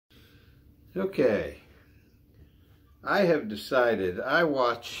Okay, I have decided I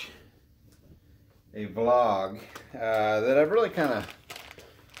watch a vlog that I've really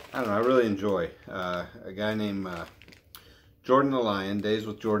I really enjoy. A guy named Jordan the Lion, Days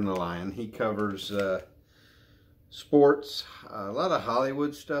with Jordan the Lion. He covers sports, a lot of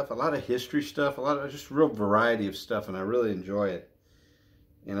Hollywood stuff, a lot of history stuff, a lot of just real variety of stuff, and I really enjoy it.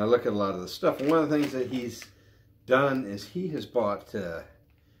 And I look at a lot of the stuff. And one of the things that he's done is he has bought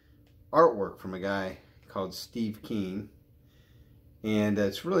artwork from a guy called Keene, and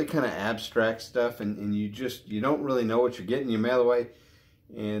it's really kind of abstract stuff, and you don't really know what you're getting. You mail away,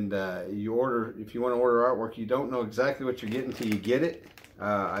 and you order, if you want to order artwork, you don't know exactly what you're getting until you get it.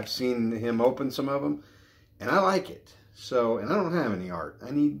 I've seen him open some of them, and I like it. So, and I don't have any art.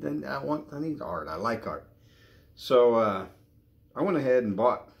 I need art. I like art. So I went ahead and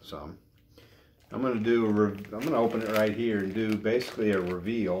bought some. I'm going to open it right here and do basically a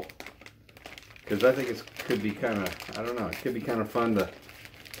reveal, because I think it could be kind of, I don't know, it could be kind of fun to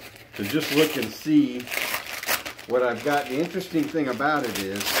just look and see what I've got. The interesting thing about it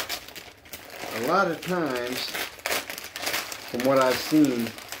is, a lot of times, from what I've seen,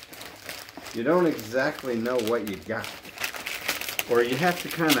 you don't exactly know what you got, or you have to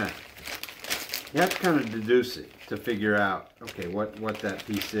kind of deduce it to figure out, okay, what that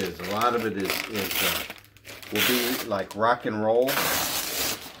piece is. A lot of it will be like rock and roll.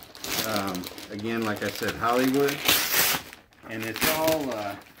 Again, like I said, Hollywood, and it's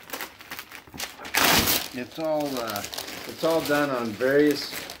all done on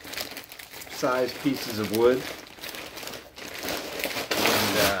various size pieces of wood,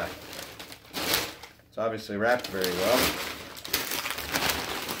 and it's obviously wrapped very well.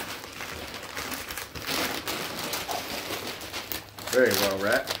 Very well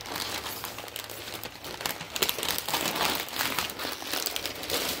wrapped.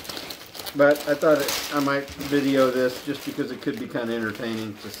 But I thought I might video this just because it could be kind of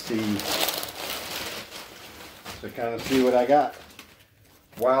entertaining to see, to kind of see what I got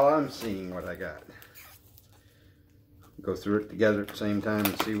while I'm seeing what I got. Go through it together at the same time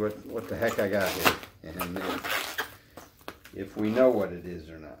and see what the heck I got here, and if we know what it is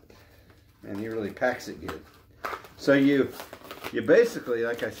or not. And he really packs it good. So you basically,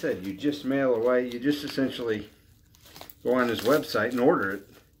 like I said, you just mail away. You just essentially go on his website and order it.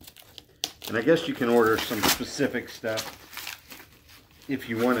 And I guess you can order some specific stuff if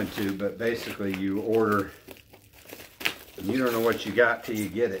you wanted to, but basically you order, and you don't know what you got till you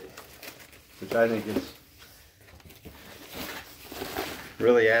get it, which I think is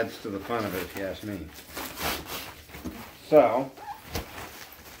really adds to the fun of it, if you ask me. So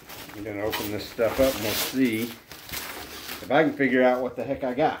I'm going to open this stuff up and we'll see if I can figure out what the heck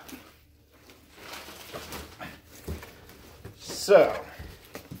I got. So,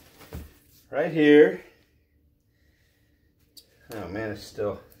 right here. Oh man, it's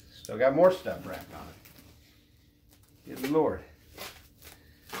still got more stuff wrapped on it. Good Lord.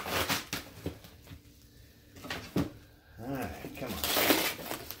 Alright, come on.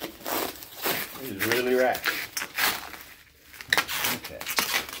 It is really wrapped. Okay.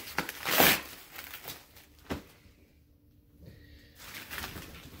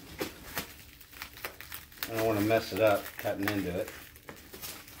 I don't want to mess it up cutting into it.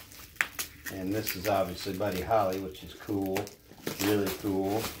 And this is obviously Buddy Holly, which is cool, really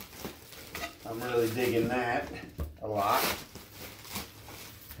cool. I'm really digging that a lot.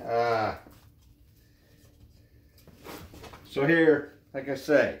 So here, like I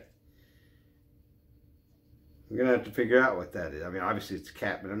say, we're gonna have to figure out what that is. I mean, obviously it's a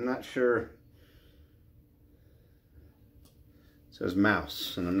cat, but I'm not sure. It says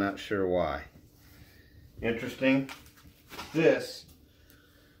mouse, and I'm not sure why. Interesting. This.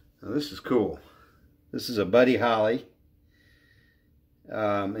 Now this is cool. This is a Buddy Holly,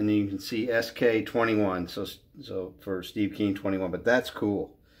 and you can see SK21. So for Steve Keene 21, but that's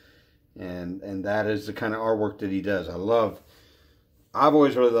cool, and that is the kind of artwork that he does. I've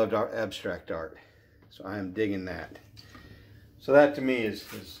always really loved abstract art, so I am digging that. So that to me is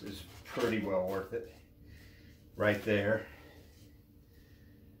pretty well worth it, right there.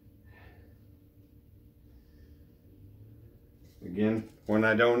 Again, one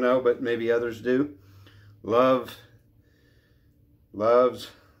I don't know, but maybe others do. Love's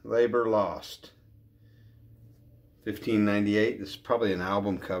Labor Lost. 1598. This is probably an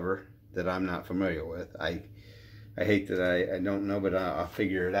album cover that I'm not familiar with. I hate that I don't know, but I'll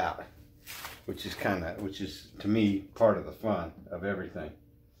figure it out. Which is to me part of the fun of everything.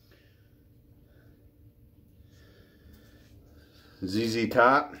 ZZ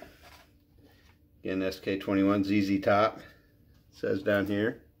Top. Again, SK21 ZZ Top. Says down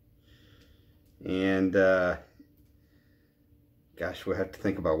here. And gosh, we'll have to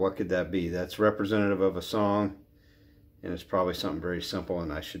think about what could that be. That's representative of a song, and it's probably something very simple,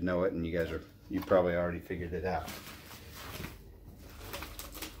 and I should know it, and you probably already figured it out.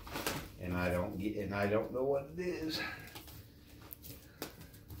 And I don't know what it is.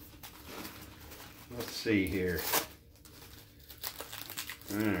 Let's see here.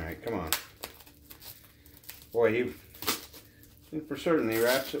 Alright, come on. Boy, I think for certain he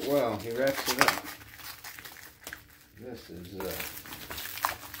wraps it well. He wraps it up. This is this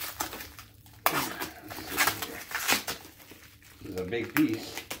is a big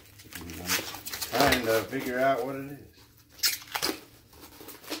piece. I'm trying to figure out what it is.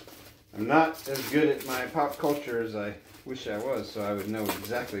 I'm not as good at my pop culture as I wish I was, so I would know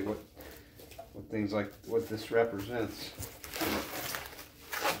exactly what things like what this represents.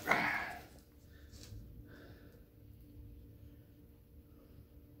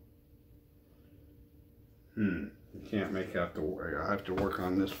 I can't make out the word. I have to work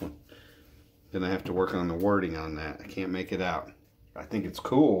on this one. Then I have to work on the wording on that. I can't make it out. I think it's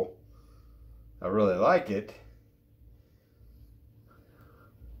cool. I really like it.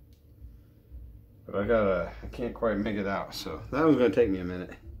 But I can't quite make it out. So that one's going to take me a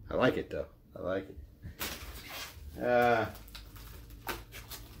minute. I like it though. I like it.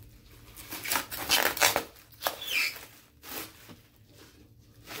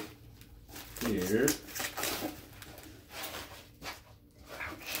 Here.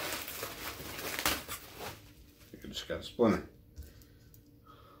 I just got a splinter.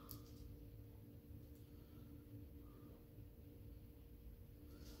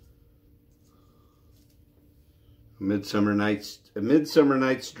 A Midsummer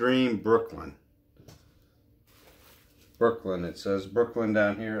Night's Dream, Brooklyn. Brooklyn, it says Brooklyn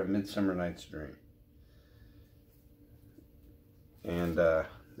down here, A Midsummer Night's Dream. And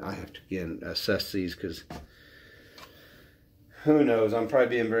I have to again assess these because who knows, I'm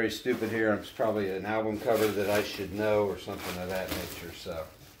probably being very stupid here. It's probably an album cover that I should know or something of that nature. So,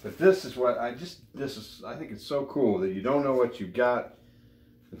 but this is what I think it's so cool that you don't know what you got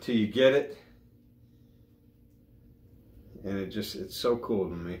until you get it. And it's so cool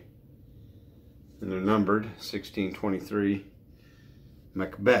to me. And they're numbered 1623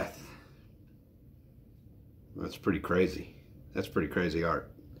 Macbeth. That's pretty crazy. That's pretty crazy art.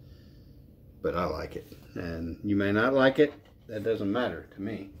 But I like it. And you may not like it. That doesn't matter to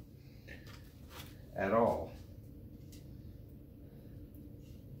me at all.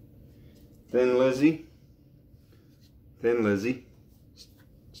 Thin Lizzy.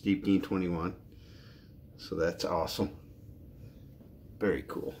 Steve Keene 21. So that's awesome. Very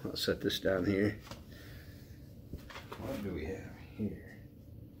cool. I'll set this down here. What do we have here?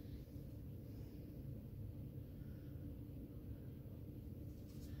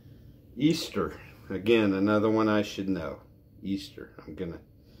 Easter. Again, another one I should know. Easter.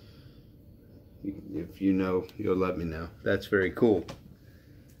 If you know, you'll let me know. That's very cool.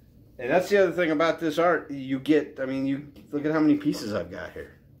 And that's the other thing about this art. You get, you look at how many pieces I've got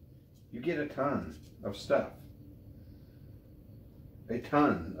here. You get a ton of stuff. A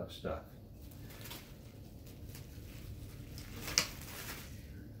ton of stuff.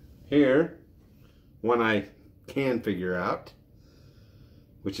 Here, one I can figure out,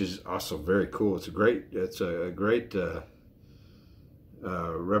 which is also very cool. It's a great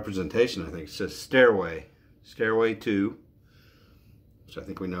representation. I think it says Stairway 2, which I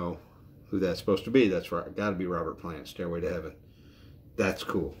think we know who that's supposed to be. That's right. Got to be Robert Plant. Stairway to Heaven. That's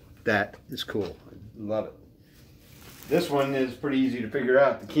cool. That is cool. I love it. This one is pretty easy to figure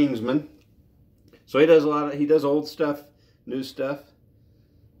out. The Kingsman. So he does old stuff, new stuff,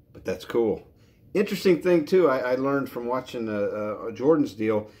 but that's cool. Interesting thing too, I learned from watching Jordan's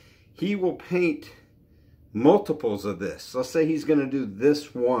deal. He will paint multiples of this. Let's say he's going to do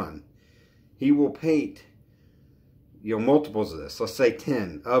this one. He will paint, multiples of this. Let's say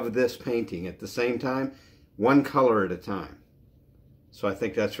 10 of this painting at the same time, one color at a time. So I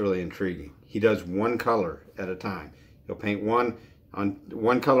think that's really intriguing. He does one color at a time. He'll paint one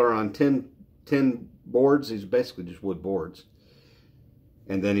color on 10 boards. These are basically just wood boards.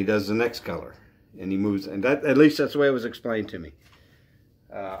 And then he does the next color. And he moves, and that, at least that's the way it was explained to me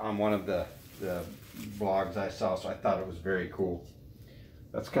on one of the blogs I saw, so I thought it was very cool.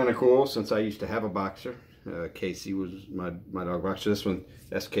 That's kind of cool since I used to have a boxer. Casey was my dog boxer. This one,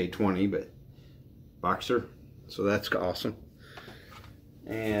 SK20, but boxer. So that's awesome.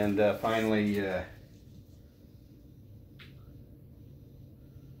 And finally,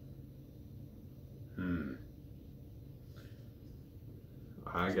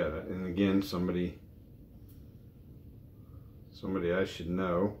 I got it. And again, somebody I should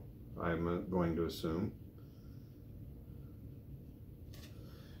know. I'm going to assume.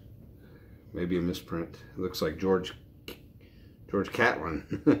 Maybe a misprint. It looks like George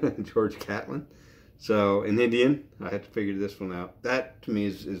Catlin. George Catlin. So, an Indian. I had to figure this one out. That, to me,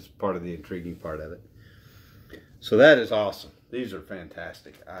 is part of the intriguing part of it. So, that is awesome. These are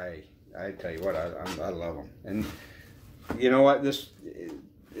fantastic. I tell you what, I love them. And, you know what?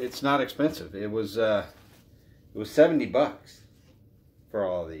 It's not expensive. It was $70 for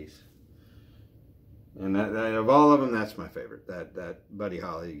all of these. And that, of all of them, that's my favorite. That Buddy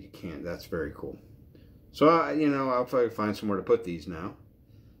Holly, you can't. That's very cool. So, you know, I'll probably find somewhere to put these now.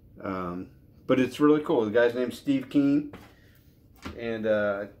 But it's really cool. The guy's name's Steve Keene. And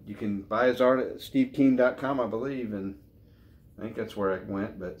you can buy his art at stevekeene.com, I believe. And I think that's where I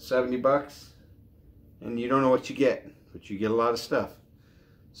went. But $70. And you don't know what you get. But you get a lot of stuff.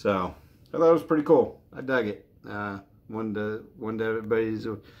 So, I thought it was pretty cool. I dug it. Wanted everybody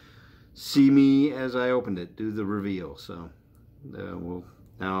to see me as I opened it, do the reveal. So, now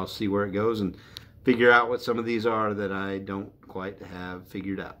I'll see where it goes and figure out what some of these are that I don't quite have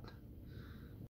figured out.